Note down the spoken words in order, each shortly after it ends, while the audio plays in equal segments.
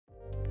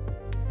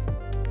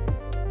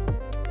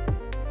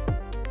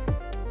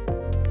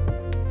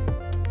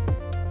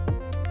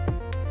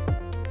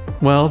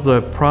Well,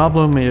 the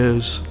problem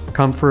is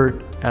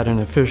comfort at an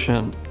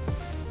efficient,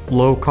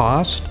 low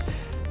cost,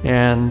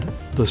 and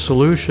the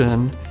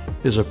solution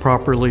is a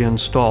properly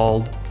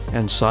installed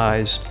and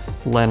sized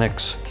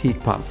Lennox heat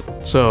pump.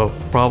 So,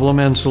 problem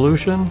and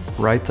solution,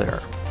 right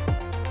there.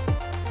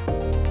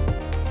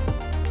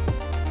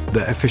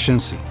 The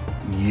efficiency.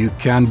 You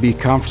can be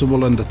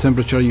comfortable in the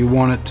temperature you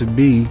want it to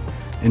be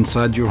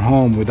inside your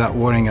home without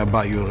worrying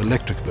about your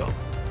electric bill.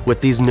 With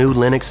these new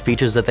Lennox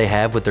features that they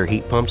have with their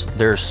heat pumps,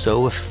 they're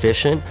so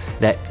efficient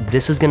that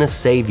this is going to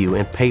save you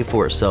and pay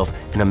for itself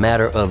in a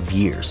matter of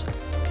years.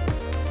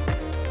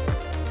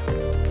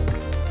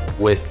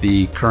 With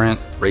the current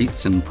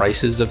rates and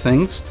prices of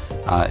things,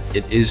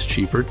 it is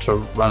cheaper to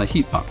run a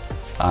heat pump.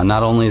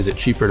 Not only is it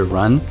cheaper to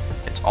run,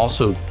 it's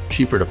also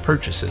cheaper to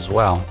purchase as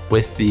well.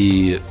 With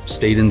the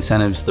state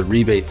incentives, the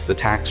rebates, the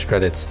tax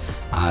credits,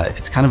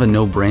 it's kind of a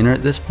no-brainer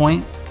at this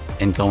point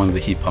in going the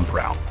heat pump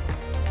route.